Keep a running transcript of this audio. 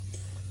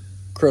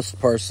Chris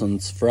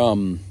Parsons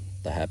from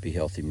the Happy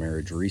Healthy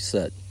Marriage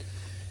Reset.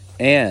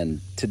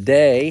 And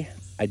today,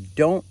 I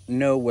don't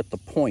know what the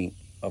point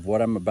of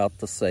what I'm about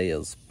to say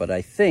is, but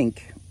I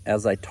think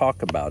as I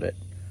talk about it,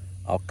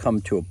 I'll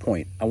come to a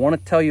point. I want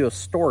to tell you a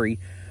story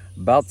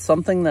about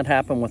something that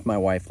happened with my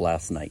wife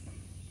last night.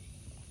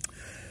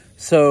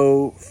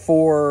 So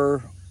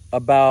for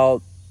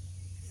about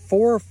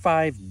 4 or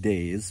 5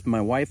 days,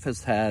 my wife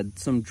has had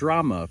some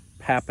drama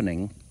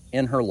happening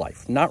in her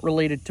life, not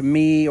related to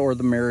me or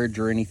the marriage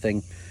or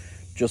anything,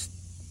 just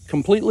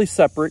completely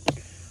separate.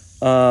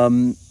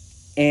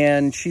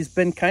 And she's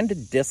been kind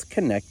of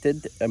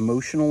disconnected,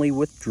 emotionally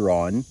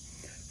withdrawn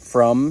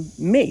from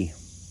me.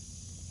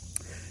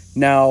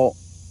 Now,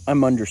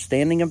 I'm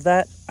understanding of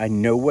that. I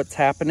know what's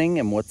happening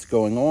and what's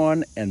going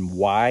on and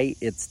why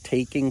it's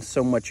taking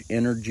so much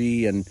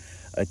energy and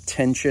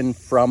attention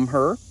from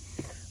her.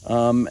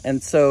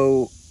 And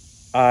so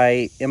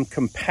I am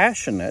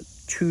compassionate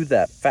to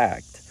that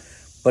fact.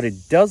 But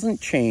it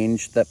doesn't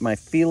change that my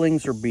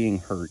feelings are being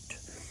hurt.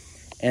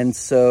 And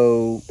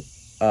so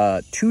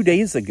 2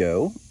 days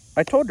ago,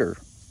 I told her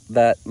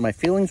that my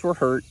feelings were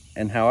hurt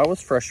and how I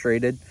was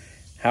frustrated,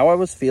 how I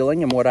was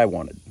feeling, and what I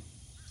wanted.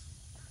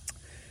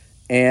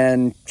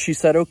 And she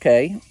said,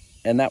 okay,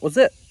 and that was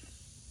it.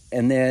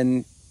 And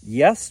then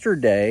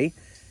yesterday,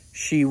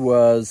 she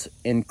was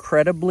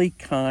incredibly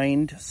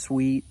kind,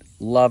 sweet,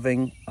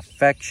 loving,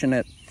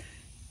 affectionate.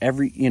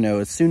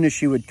 As soon as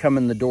she would come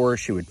in the door,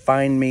 she would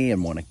find me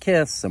and want to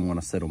kiss and want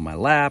to sit on my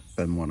lap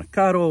and want to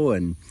cuddle.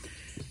 And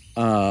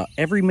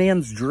every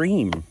man's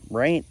dream,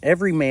 right?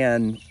 Every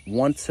man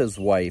wants his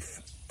wife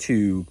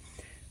to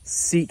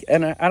seek,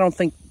 and I don't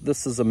think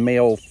this is a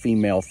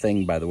male-female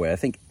thing, by the way. I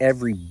think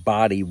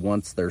everybody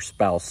wants their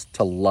spouse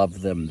to love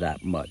them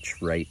that much,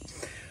 right?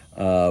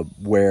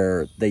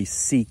 Where they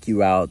seek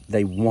you out,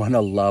 they want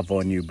to love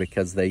on you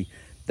because they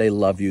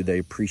love you, they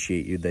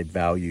appreciate you, they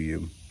value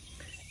you.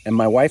 And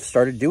my wife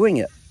started doing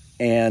it,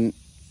 and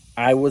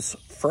I was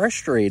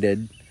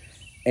frustrated,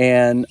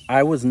 and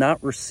I was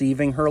not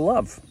receiving her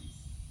love.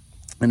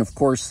 And of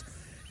course,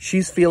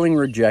 she's feeling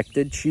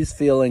rejected. She's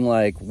feeling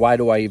like, why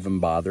do I even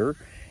bother?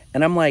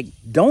 And I'm like,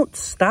 don't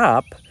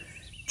stop.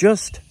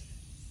 Just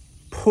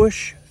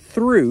push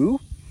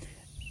through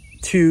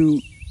to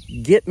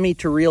get me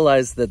to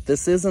realize that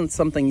this isn't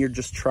something you're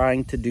just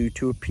trying to do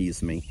to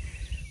appease me.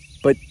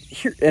 But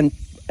here,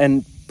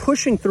 and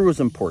pushing through is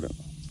important,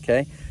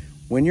 okay?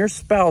 When your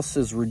spouse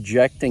is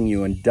rejecting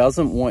you and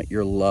doesn't want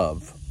your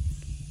love,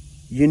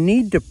 you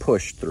need to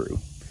push through.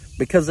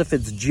 Because if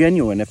it's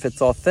genuine, if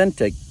it's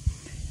authentic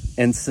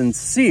and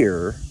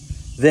sincere,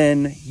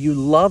 then you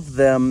love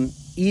them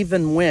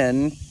even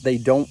when they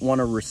don't want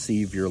to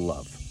receive your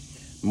love.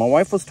 My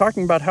wife was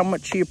talking about how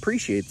much she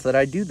appreciates that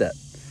I do that.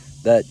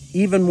 That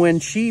even when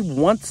she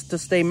wants to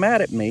stay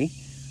mad at me,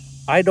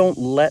 I don't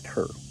let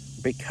her.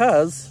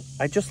 Because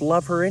I just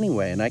love her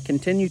anyway, and I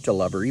continue to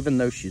love her even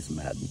though she's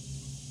mad.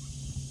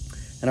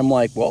 And I'm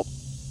like, well,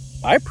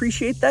 I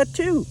appreciate that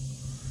too.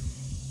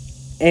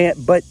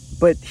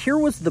 But here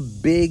was the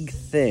big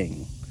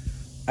thing.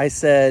 I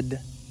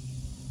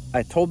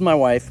told my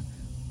wife,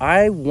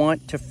 I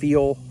want to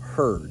feel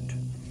heard.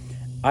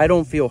 I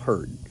don't feel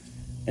heard.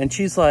 And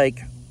she's like,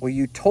 well,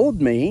 you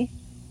told me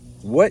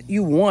what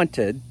you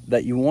wanted,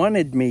 that you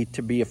wanted me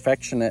to be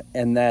affectionate,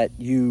 and that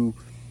you,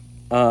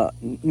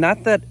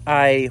 not that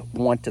I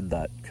wanted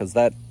that, because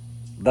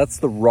that's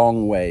the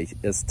wrong way,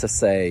 is to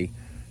say,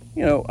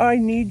 I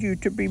need you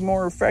to be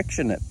more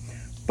affectionate.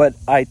 But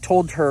I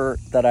told her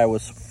that I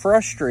was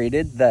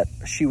frustrated that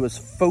she was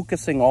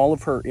focusing all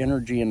of her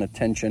energy and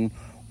attention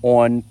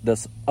on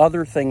this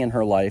other thing in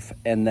her life,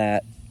 and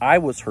that I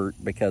was hurt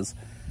because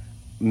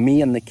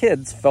me and the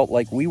kids felt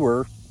like we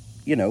were,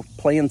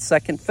 playing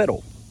second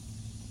fiddle.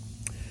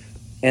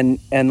 And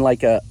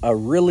like a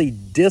really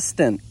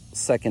distant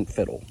second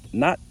fiddle,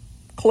 not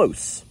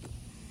close.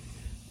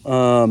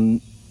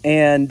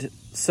 And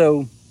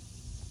so...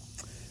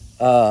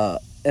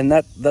 and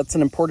that's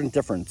an important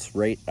difference,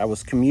 right? I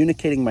was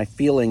communicating my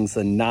feelings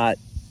and not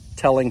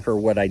telling her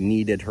what I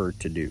needed her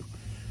to do,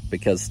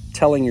 because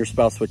telling your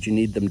spouse what you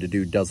need them to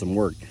do doesn't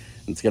work.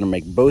 It's going to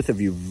make both of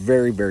you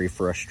very, very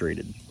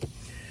frustrated.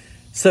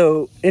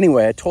 So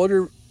anyway, I told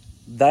her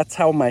that's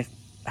how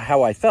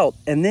I felt.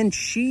 And then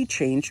she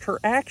changed her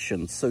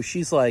actions. So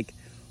she's like,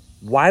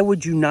 why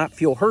would you not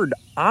feel heard?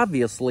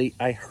 Obviously,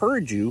 I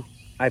heard you.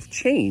 I've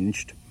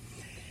changed.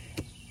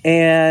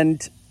 And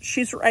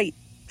she's right.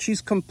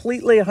 She's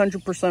completely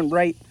 100%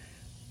 right.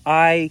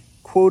 I,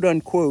 quote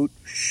unquote,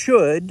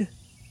 should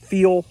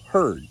feel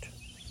heard,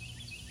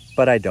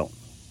 but I don't,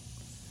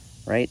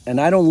 right? And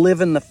I don't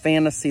live in the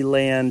fantasy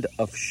land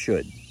of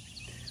should.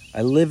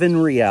 I live in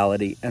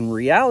reality, and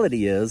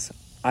reality is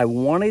I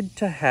wanted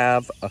to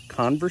have a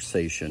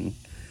conversation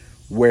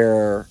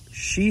where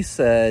she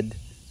said,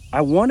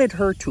 I wanted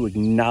her to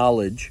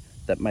acknowledge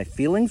that my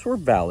feelings were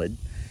valid,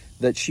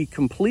 that she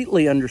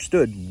completely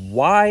understood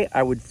why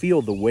I would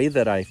feel the way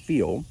that I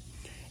feel,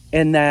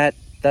 and that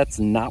that's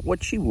not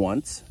what she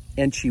wants,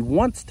 and she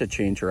wants to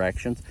change her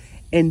actions,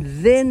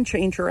 and then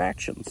change her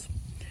actions.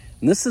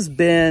 And this has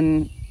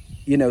been,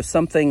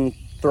 something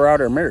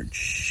throughout our marriage.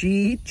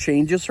 She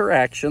changes her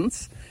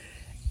actions,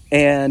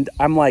 and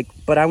I'm like,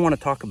 but I want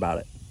to talk about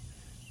it,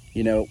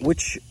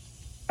 which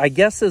I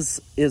guess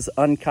is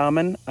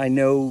uncommon. I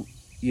know,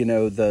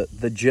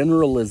 the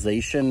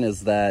generalization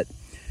is that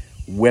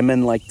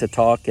women like to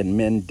talk and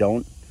men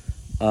don't.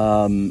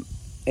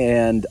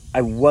 And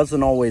I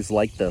wasn't always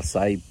like this.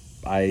 I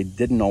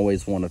didn't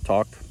always want to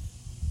talk,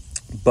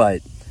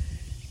 but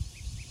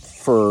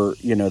for,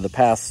 the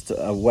past,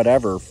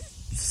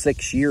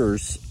 6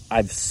 years,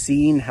 I've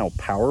seen how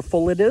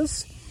powerful it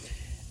is.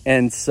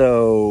 And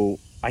so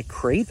I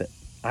crave it.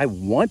 I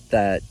want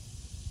that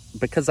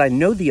because I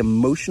know the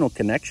emotional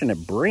connection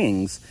it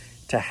brings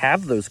to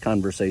have those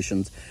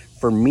conversations,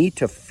 for me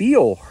to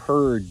feel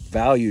heard,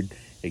 valued,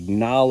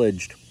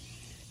 acknowledged.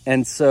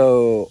 And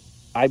so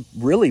I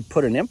really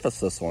put an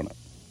emphasis on it.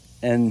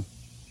 And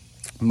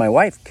my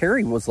wife,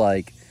 Carrie, was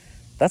like,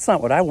 that's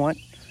not what I want.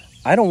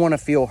 I don't want to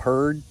feel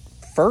heard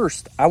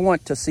first. I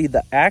want to see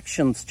the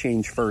actions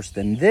change first,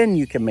 and then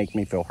you can make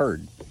me feel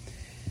heard.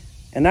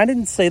 And I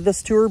didn't say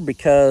this to her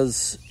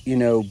because,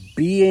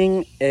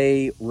 being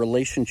a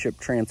relationship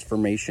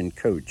transformation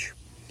coach,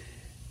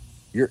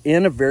 you're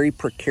in a very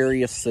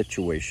precarious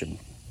situation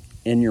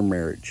in your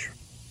marriage,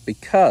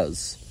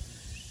 because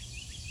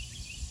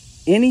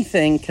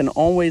anything can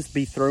always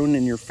be thrown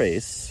in your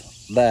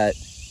face that,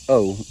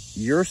 oh,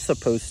 you're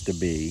supposed to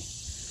be,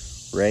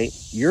 right?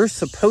 You're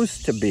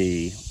supposed to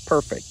be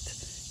perfect.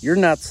 You're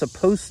not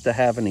supposed to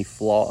have any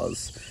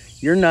flaws.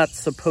 You're not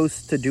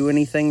supposed to do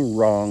anything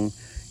wrong.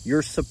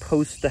 You're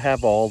supposed to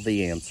have all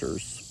the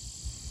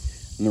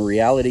answers. And the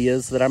reality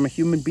is that I'm a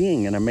human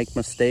being, and I make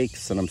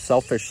mistakes, and I'm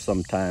selfish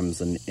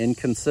sometimes and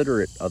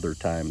inconsiderate other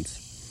times,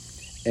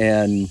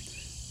 and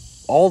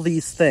all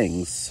these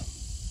things.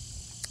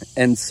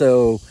 And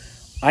so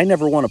I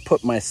never want to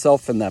put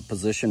myself in that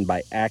position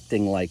by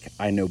acting like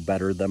I know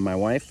better than my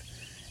wife.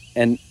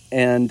 And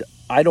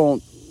I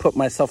don't put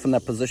myself in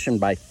that position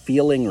by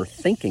feeling or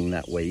thinking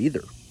that way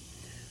either.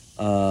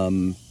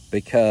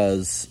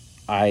 Because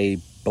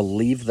I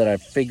believe that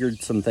I've figured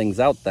some things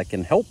out that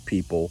can help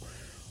people,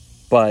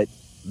 but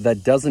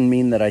that doesn't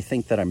mean that I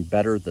think that I'm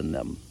better than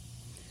them.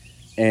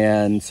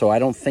 And so I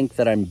don't think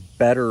that I'm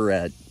better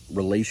at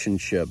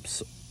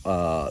relationships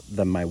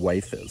than my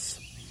wife is.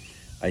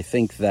 I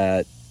think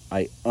that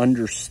I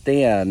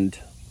understand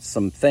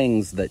some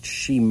things that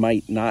she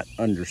might not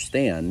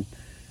understand,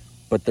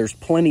 but there's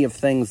plenty of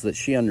things that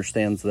she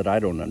understands that I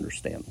don't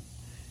understand.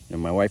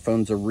 My wife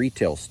owns a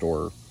retail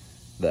store,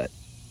 that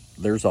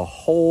there's a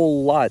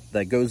whole lot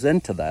that goes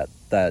into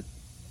that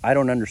I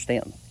don't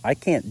understand. I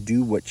can't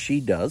do what she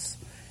does,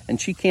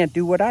 and she can't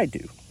do what I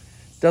do.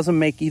 Doesn't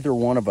make either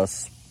one of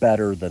us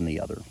better than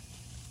the other.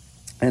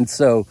 And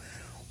so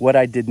what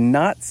I did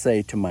not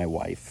say to my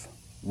wife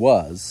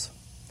was,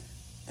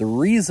 the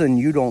reason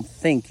you don't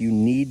think you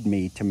need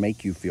me to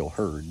make you feel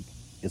heard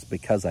is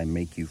because I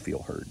make you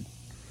feel heard.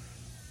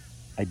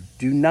 I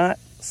do not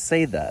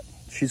say that.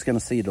 She's going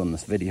to see it on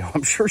this video.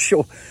 I'm sure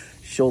she'll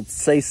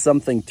say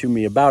something to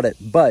me about it,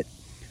 but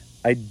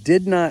I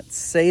did not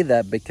say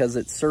that because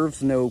it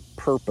serves no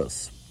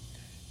purpose.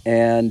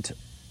 And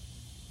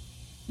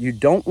you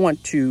don't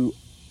want to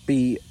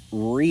be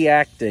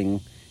reacting.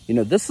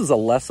 This is a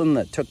lesson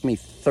that took me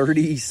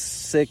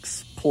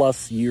 36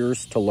 plus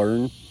years to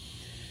learn.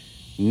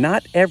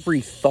 Not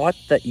every thought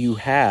that you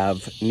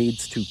have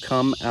needs to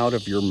come out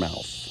of your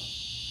mouth.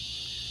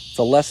 It's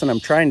a lesson I'm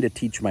trying to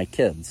teach my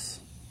kids,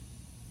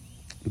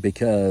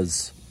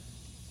 because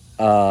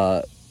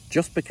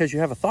just because you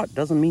have a thought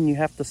doesn't mean you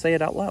have to say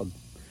it out loud.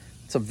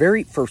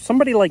 For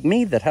somebody like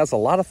me that has a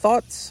lot of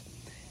thoughts,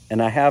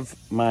 and I have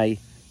my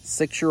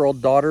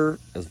 6-year-old daughter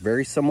is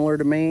very similar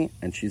to me,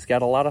 and she's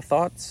got a lot of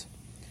thoughts,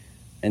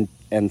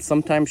 and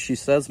sometimes she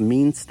says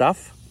mean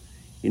stuff.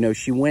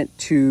 She went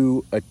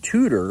to a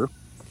tutor,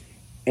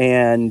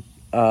 and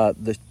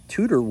the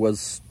tutor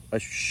was a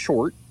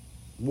short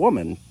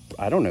woman,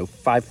 I don't know,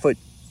 5'1"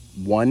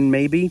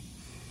 maybe.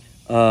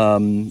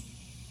 And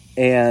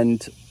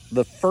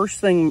the first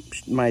thing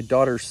my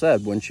daughter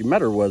said when she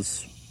met her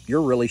was,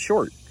 "You're really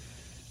short."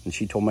 And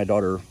she told my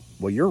daughter,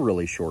 "Well, you're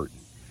really short."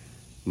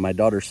 My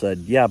daughter said,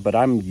 "Yeah, but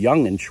I'm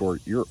young and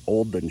short. You're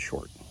old and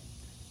short."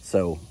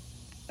 So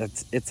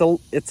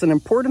it's an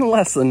important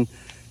lesson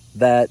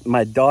that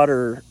my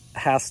daughter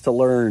has to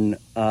learn,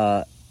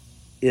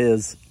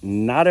 is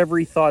not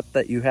every thought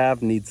that you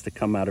have needs to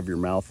come out of your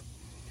mouth.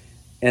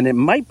 And it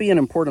might be an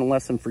important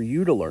lesson for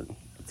you to learn.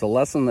 It's a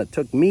lesson that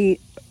took me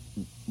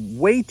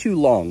way too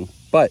long,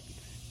 but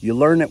you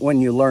learn it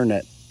when you learn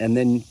it. And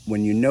then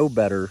when you know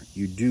better,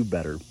 you do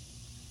better.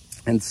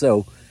 And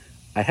so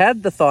I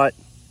had the thought,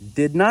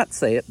 did not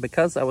say it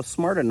because I was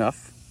smart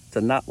enough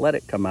to not let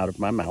it come out of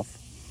my mouth,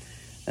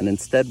 and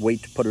instead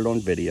wait to put it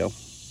on video.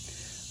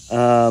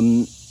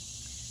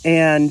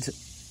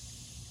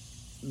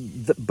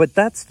 But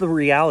that's the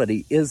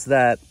reality, is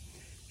that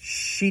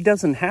she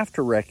doesn't have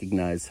to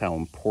recognize how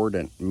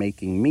important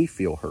making me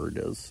feel heard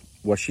is.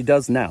 Well, she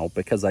does now,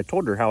 because I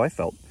told her how I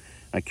felt.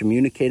 I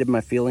communicated my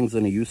feelings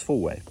in a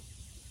useful way.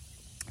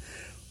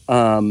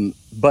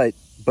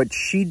 But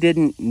she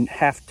didn't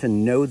have to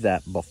know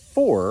that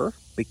before,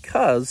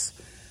 because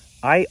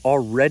I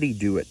already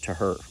do it to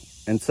her.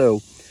 And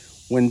so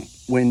when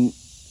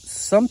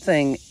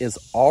something is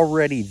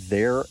already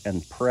there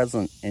and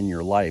present in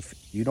your life,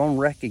 you don't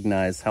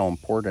recognize how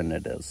important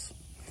it is.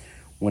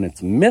 When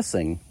it's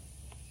missing,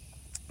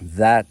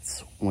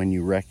 that's when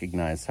you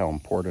recognize how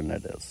important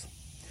it is.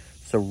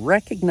 So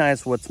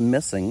recognize what's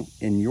missing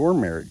in your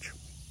marriage.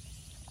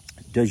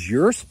 Does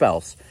your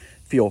spouse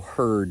feel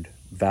heard,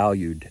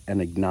 valued,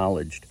 and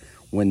acknowledged?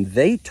 When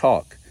they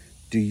talk,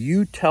 do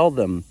you tell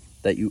them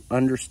that you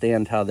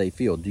understand how they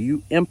feel? Do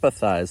you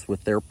empathize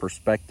with their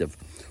perspective?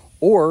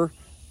 Or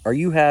are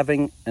you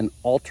having an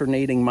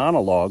alternating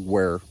monologue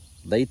where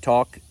they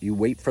talk, you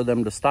wait for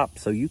them to stop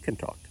so you can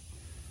talk?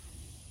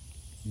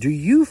 Do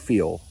you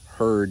feel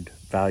heard,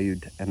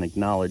 valued, and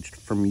acknowledged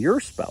from your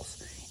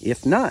spouse?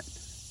 If not,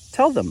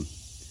 tell them.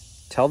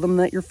 Tell them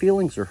that your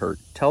feelings are hurt.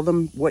 Tell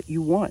them what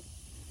you want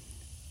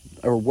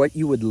or what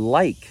you would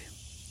like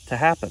to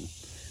happen.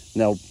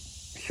 Now,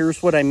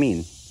 here's what I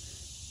mean.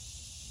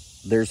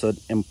 There's an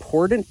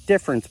important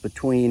difference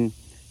between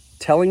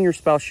telling your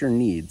spouse your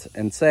needs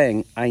and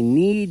saying, I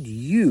need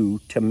you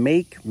to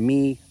make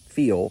me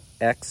feel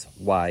X,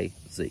 Y,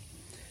 Z.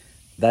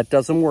 That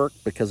doesn't work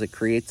because it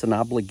creates an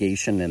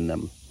obligation in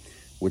them,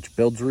 which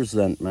builds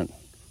resentment,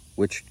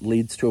 which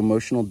leads to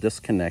emotional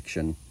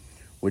disconnection,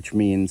 which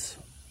means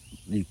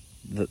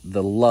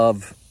the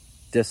love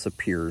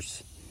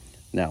disappears.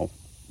 Now,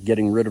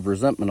 getting rid of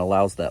resentment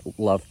allows that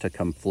love to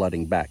come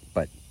flooding back,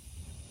 but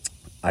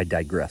I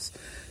digress.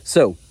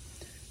 So,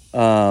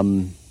 I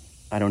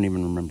don't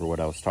even remember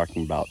what I was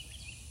talking about.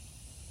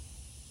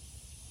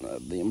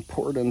 The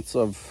importance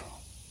of...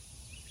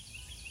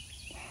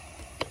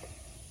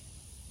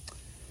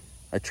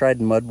 I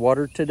tried mud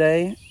water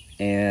today,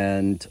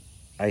 and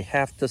I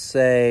have to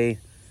say,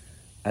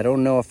 I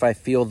don't know if I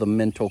feel the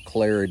mental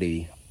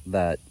clarity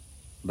that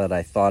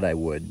I thought I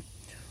would.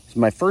 It's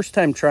my first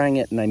time trying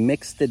it, and I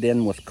mixed it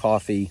in with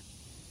coffee.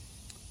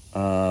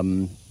 I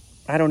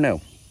don't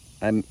know.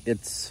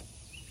 That's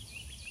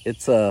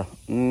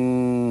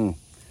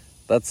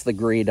the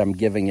grade I'm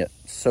giving it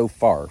so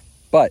far.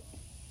 But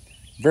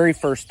very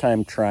first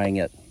time trying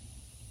it,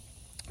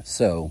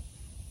 so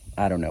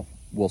I don't know.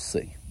 We'll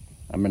see.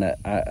 I'm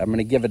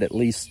gonna give it at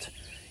least,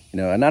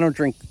 and I don't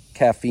drink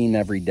caffeine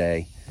every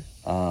day,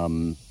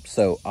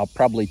 so I'll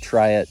probably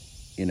try it,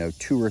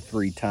 2 or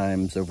 3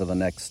 times over the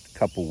next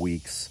couple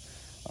weeks.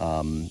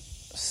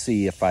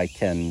 See if I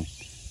can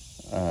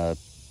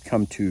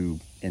come to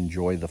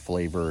enjoy the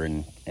flavor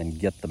and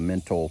get the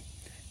mental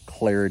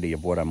clarity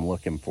of what I'm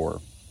looking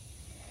for.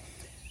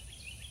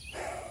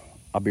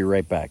 I'll be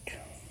right back.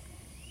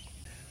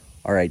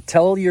 All right,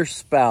 tell your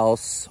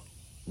spouse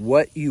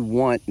what you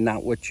want,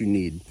 not what you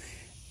need.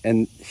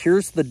 And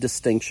here's the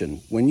distinction.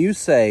 When you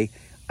say,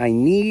 I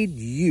need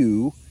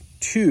you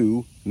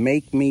to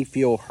make me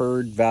feel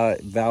heard,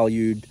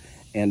 valued,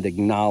 and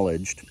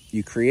acknowledged,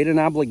 you create an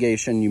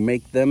obligation, you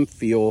make them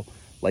feel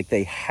like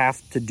they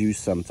have to do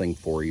something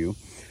for you,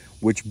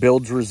 which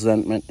builds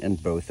resentment in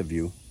both of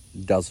you.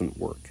 Doesn't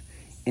work.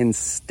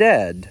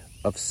 Instead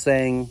of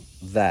saying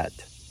that,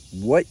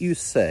 what you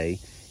say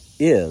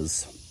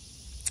is,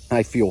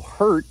 I feel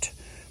hurt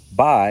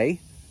by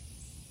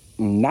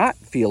not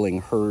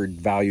feeling heard,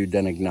 valued,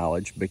 and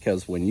acknowledged,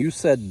 because when you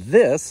said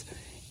this,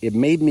 it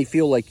made me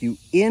feel like you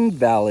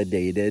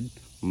invalidated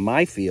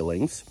my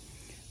feelings,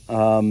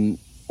 or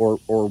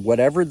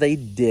whatever they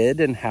did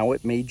and how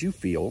it made you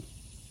feel.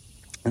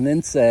 And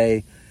then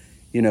say,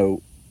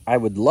 I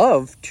would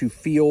love to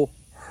feel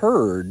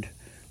heard,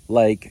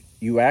 like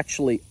you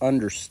actually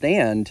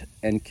understand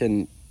and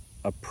can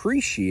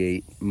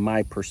appreciate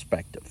my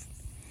perspective.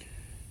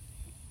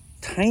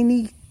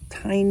 Tiny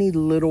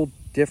little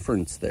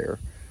difference there,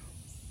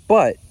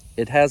 but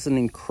it has an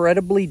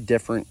incredibly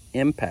different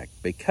impact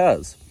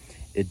because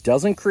it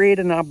doesn't create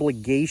an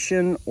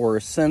obligation or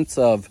a sense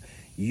of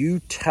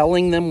you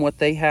telling them what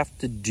they have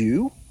to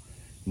do.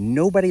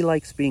 Nobody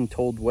likes being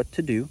told what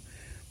to do,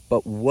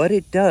 but what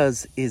it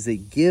does is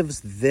it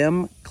gives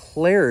them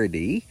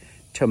clarity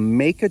to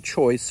make a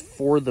choice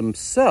for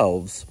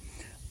themselves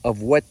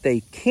of what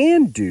they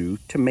can do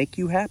to make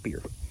you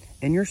happier.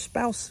 And your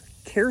spouse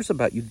cares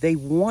about you. They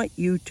want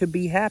you to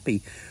be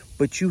happy,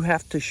 but you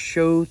have to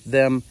show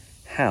them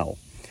how.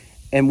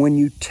 And when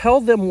you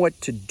tell them what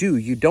to do,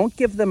 you don't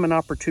give them an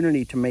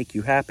opportunity to make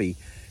you happy.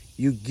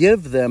 You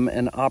give them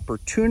an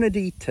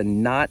opportunity to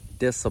not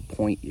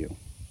disappoint you.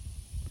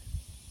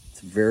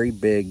 It's a very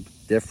big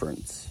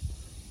difference,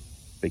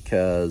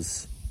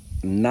 because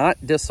not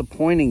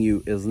disappointing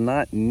you is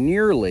not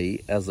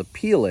nearly as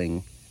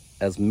appealing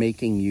as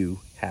making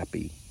you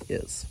happy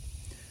is.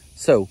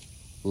 So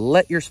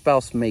let your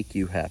spouse make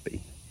you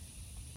happy.